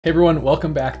Hey everyone,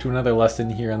 welcome back to another lesson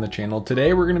here on the channel.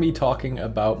 Today we're going to be talking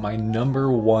about my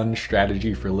 #1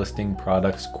 strategy for listing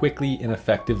products quickly and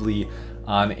effectively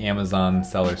on Amazon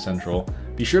Seller Central.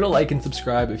 Be sure to like and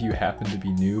subscribe if you happen to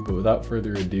be new, but without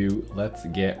further ado, let's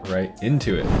get right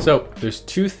into it. So there's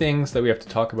two things that we have to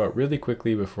talk about really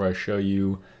quickly before I show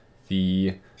you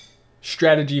the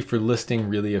strategy for listing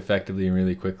really effectively and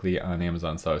really quickly on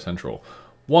Amazon Seller Central.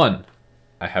 One,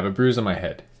 I have a bruise on my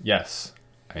head. Yes,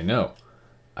 I know.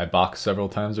 I box several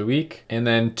times a week. And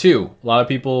then two, a lot of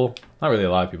people, not really a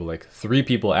lot of people, like 3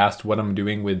 people asked what I'm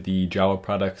doing with the Java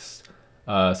Products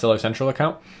Seller Central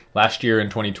account. Last year in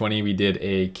 2020, we did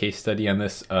a case study on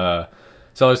this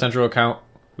Seller Central account.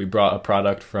 We brought a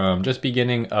product from just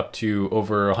beginning up to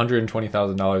over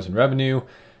 $120,000 in revenue,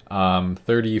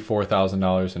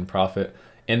 $34,000 in profit.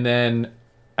 And then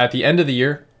at the end of the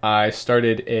year, I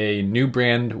started a new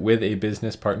brand with a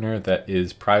business partner that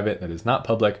is private, that is not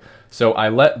public. So I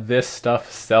let this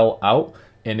stuff sell out,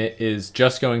 and it is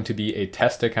just going to be a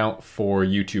test account for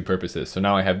YouTube purposes. So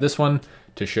now I have this one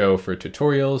to show for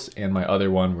tutorials and my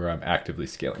other one where I'm actively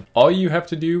scaling. All you have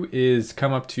to do is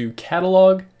come up to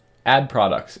catalog, add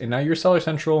products. And now your Seller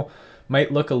Central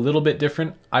might look a little bit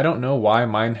different. I don't know why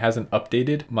mine hasn't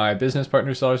updated. My business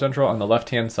partner Seller Central, on the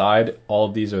left-hand side, all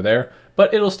of these are there,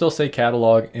 but it'll still say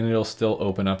catalog and it'll still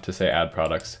open up to say add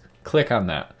products. Click on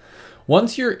that.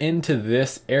 Once you're into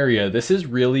this area, this is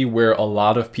really where a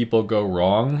lot of people go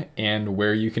wrong and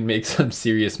where you can make some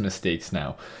serious mistakes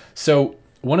now. So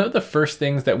one of the first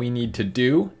things that we need to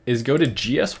do is go to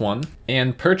GS1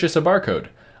 and purchase a barcode.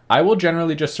 I will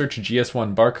generally just search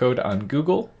GS1 Barcode on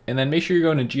Google, and then make sure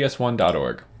you're going to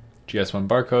gs1.org. GS1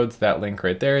 Barcodes, that link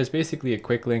right there is basically a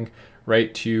quick link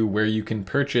right to where you can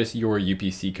purchase your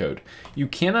UPC code. You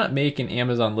cannot make an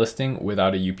Amazon listing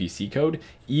without a UPC code,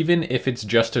 even if it's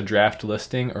just a draft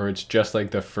listing or it's just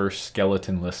like the first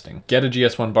skeleton listing. Get a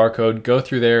GS1 Barcode, go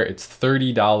through there, it's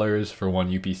 $30 for one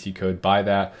UPC code, buy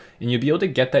that, and you'll be able to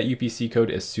get that UPC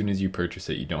code as soon as you purchase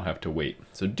it. You don't have to wait.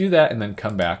 So do that and then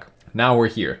come back. Now we're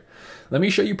here. Let me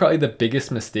show you probably the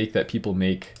biggest mistake that people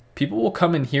make. People will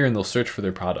come in here and they'll search for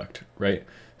their product, right?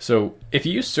 So if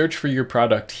you search for your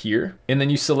product here and then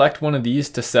you select one of these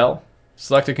to sell,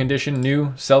 select a condition,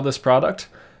 new, sell this product,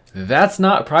 that's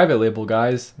not private label,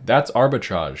 guys. That's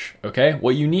arbitrage, okay?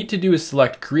 What you need to do is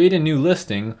select create a new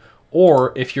listing,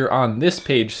 or if you're on this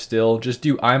page still, just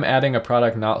do I'm adding a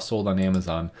product not sold on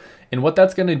Amazon. And what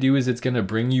that's gonna do is it's gonna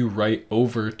bring you right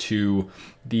over to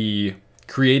the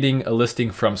creating a listing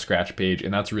from scratch page,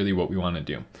 and that's really what we want to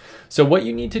do. So what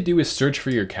you need to do is search for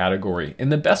your category,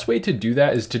 and the best way to do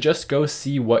that is to just go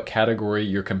see what category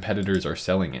your competitors are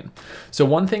selling in. So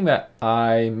one thing that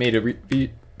I made a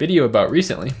video about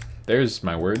recently, there's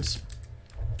my words,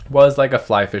 was like a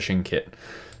fly fishing kit.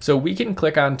 So we can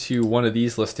click onto one of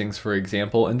these listings, for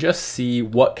example, and just see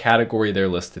what category they're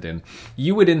listed in.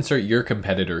 You would insert your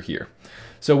competitor here.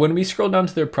 So when we scroll down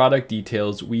to their product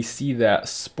details, we see that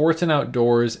sports and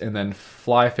outdoors and then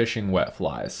fly fishing wet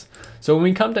flies. So when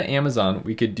we come to Amazon,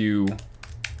 we could do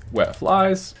wet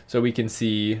flies. So we can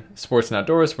see sports and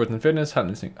outdoors, sports and fitness,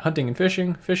 hunting and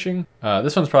fishing.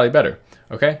 This one's probably better.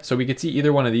 Okay, so we could see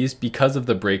either one of these because of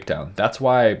the breakdown. That's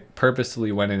why I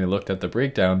purposely went in and looked at the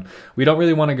breakdown. We don't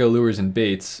really want to go lures and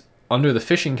baits. Under the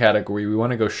fishing category, we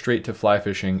want to go straight to fly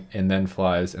fishing and then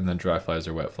flies and then dry flies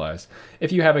or wet flies.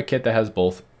 If you have a kit that has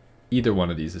both, either one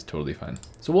of these is totally fine.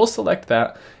 So we'll select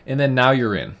that, and then now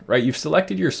you're in, right? You've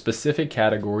selected your specific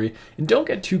category, and don't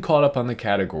get too caught up on the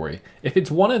category. If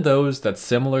it's one of those that's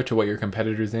similar to what your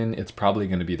competitor's in, it's probably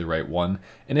going to be the right one.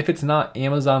 And if it's not,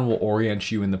 Amazon will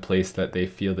orient you in the place that they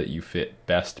feel that you fit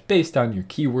best based on your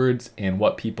keywords and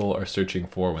what people are searching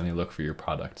for when they look for your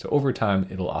product. So over time,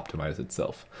 it'll optimize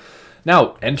itself.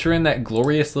 Now, enter in that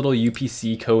glorious little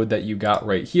UPC code that you got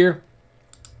right here.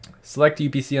 Select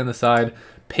UPC on the side,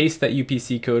 paste that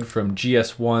UPC code from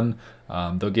GS1.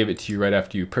 They'll give it to you right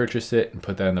after you purchase it, and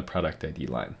put that in the product ID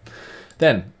line.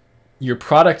 Then your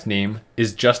product name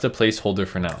is just a placeholder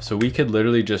for now. So we could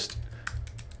literally just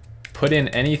put in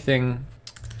anything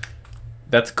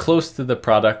that's close to the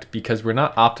product because we're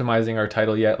not optimizing our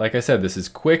title yet. Like I said, this is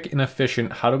quick and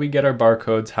efficient. How do we get our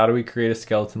barcodes? How do we create a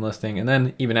skeleton listing? And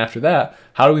then even after that,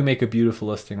 how do we make a beautiful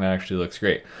listing that actually looks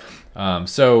great?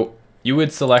 So you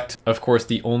would select, of course,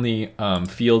 the only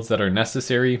fields that are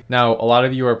necessary. Now, a lot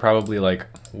of you are probably like,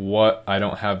 what? I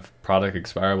don't have product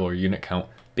expirable or unit count.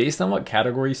 Based on what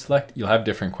category you select, you'll have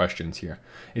different questions here.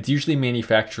 It's usually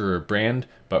manufacturer or brand,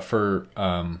 but for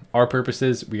our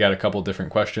purposes, we got a couple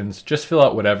different questions. Just fill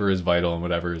out whatever is vital and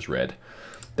whatever is red.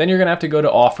 Then you're gonna have to go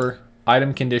to offer.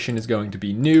 Item condition is going to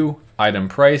be new. Item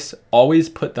price, always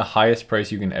put the highest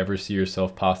price you can ever see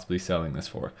yourself possibly selling this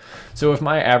for. So if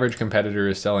my average competitor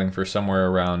is selling for somewhere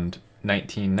around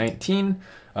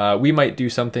 $19.19, we might do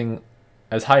something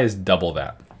as high as double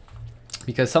that.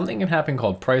 Because something can happen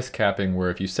called price capping, where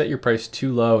if you set your price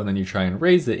too low and then you try and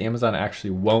raise it, Amazon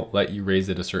actually won't let you raise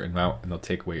it a certain amount and they'll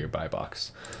take away your buy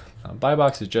box. Buy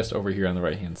box is just over here on the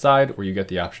right hand side where you get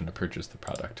the option to purchase the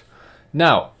product.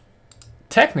 Now,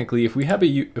 technically, if we had a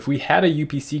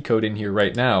UPC code in here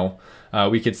right now,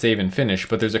 we could save and finish,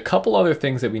 but there's a couple other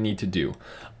things that we need to do.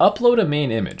 Upload a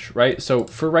main image, right? So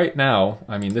for right now,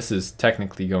 I mean, this is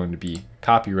technically going to be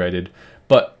copyrighted,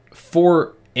 but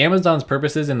for Amazon's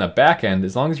purposes in the back end,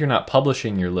 as long as you're not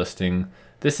publishing your listing,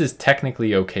 this is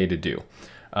technically okay to do.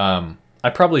 I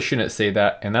probably shouldn't say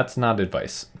that, and that's not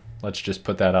advice. Let's just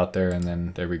put that out there, and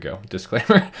then there we go,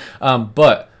 disclaimer.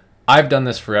 But I've done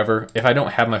this forever. If I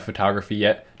don't have my photography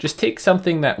yet, just take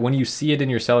something that when you see it in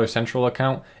your Seller Central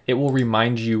account, it will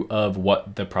remind you of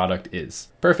what the product is.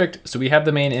 Perfect, so we have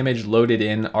the main image loaded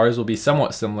in. Ours will be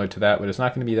somewhat similar to that, but it's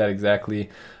not gonna be that exactly.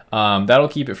 That'll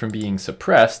keep it from being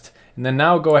suppressed. And then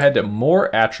now go ahead to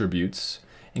more attributes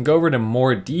and go over to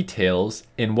more details.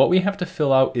 And what we have to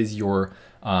fill out is your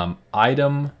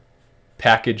item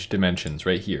package dimensions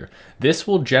right here. This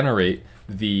will generate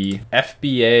the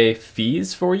FBA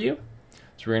fees for you.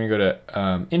 So we're gonna go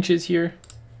to inches here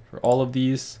for all of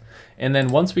these. And then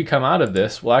once we come out of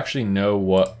this, we'll actually know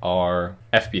what our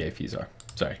FBA fees are.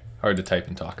 Sorry, hard to type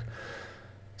and talk.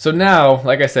 So now,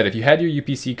 like I said, if you had your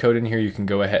UPC code in here, you can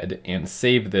go ahead and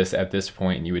save this at this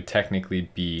point and you would technically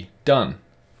be done.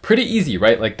 Pretty easy,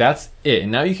 right? Like that's it.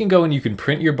 And now you can go and you can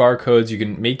print your barcodes, you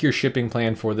can make your shipping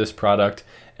plan for this product.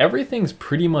 Everything's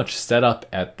pretty much set up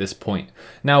at this point.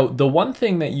 Now, the one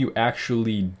thing that you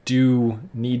actually do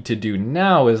need to do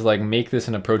now is like make this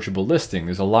an approachable listing.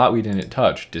 There's a lot we didn't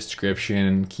touch.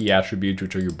 Description, key attributes,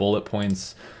 which are your bullet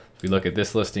points. If we look at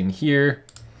this listing here,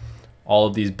 all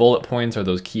of these bullet points are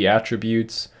those key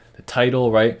attributes. The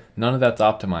title, right? None of that's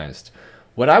optimized.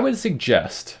 What I would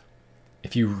suggest,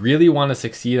 if you really want to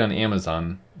succeed on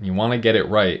Amazon, and you want to get it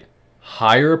right,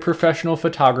 hire a professional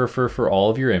photographer for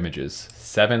all of your images.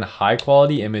 7 high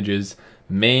quality images,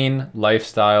 main,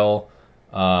 lifestyle,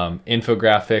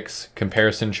 infographics,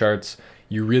 comparison charts.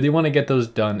 You really want to get those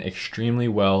done extremely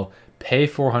well. Pay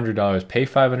 $400, pay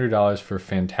 $500 for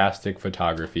fantastic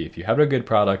photography. If you have a good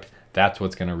product, that's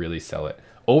what's gonna really sell it.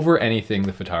 Over anything,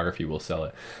 the photography will sell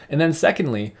it. And then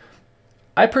secondly,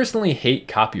 I personally hate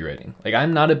copywriting. Like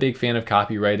I'm not a big fan of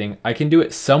copywriting. I can do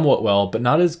it somewhat well, but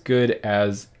not as good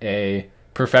as a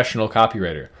professional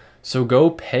copywriter. So go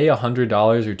pay $100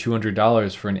 or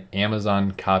 $200 for an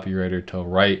Amazon copywriter to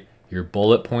write your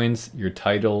bullet points, your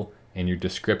title, and your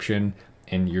description,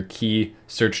 and your key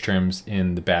search terms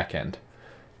in the back end.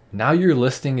 Now your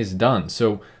listing is done.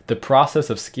 So the process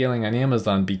of scaling on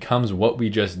Amazon becomes what we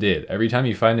just did. Every time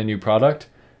you find a new product,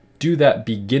 do that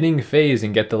beginning phase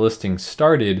and get the listing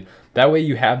started. That way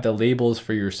you have the labels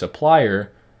for your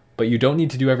supplier, but you don't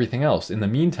need to do everything else. In the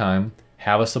meantime,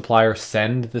 have a supplier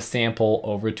send the sample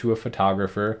over to a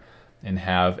photographer and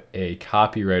have a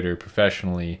copywriter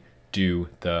professionally do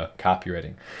the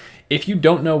copywriting. If you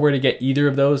don't know where to get either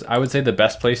of those, I would say the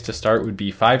best place to start would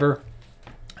be Fiverr.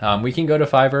 We can go to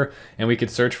Fiverr and we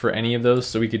could search for any of those.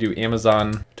 So we could do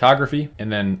Amazon photography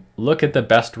and then look at the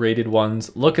best rated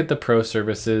ones, look at the pro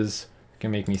services. It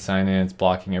can make me sign in, it's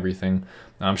blocking everything.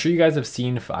 I'm sure you guys have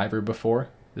seen Fiverr before.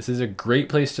 This is a great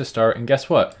place to start. And guess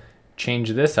what? Change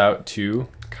this out to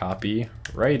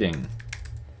copywriting.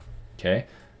 Okay.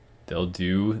 They'll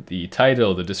do the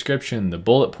title, the description, the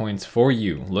bullet points for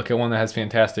you. Look at one that has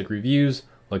fantastic reviews.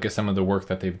 Look at some of the work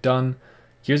that they've done.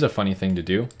 Here's a funny thing to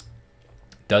do.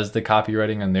 Does the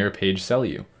copywriting on their page sell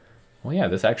you? Well, yeah,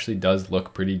 this actually does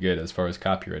look pretty good as far as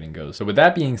copywriting goes. So with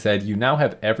that being said, you now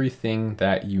have everything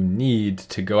that you need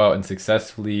to go out and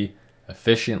successfully,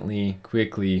 efficiently,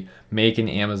 quickly make an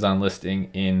Amazon listing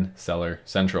in Seller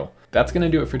Central. That's gonna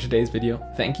do it for today's video.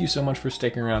 Thank you so much for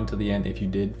sticking around to the end. If you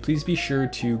did, please be sure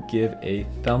to give a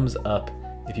thumbs up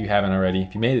if you haven't already.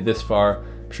 If you made it this far,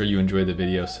 I'm sure you enjoyed the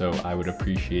video, so I would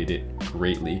appreciate it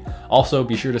greatly. Also,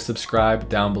 be sure to subscribe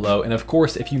down below. And of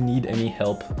course, if you need any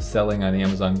help selling on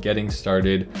Amazon, getting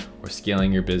started, or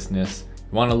scaling your business,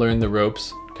 you wanna learn the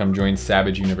ropes, come join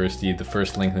Savage University. The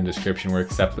first link in the description. We're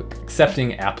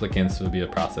accepting applicants, so it'll be a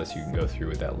process you can go through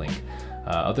with that link.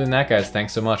 Other than that, guys,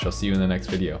 thanks so much. I'll see you in the next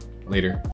video. Later.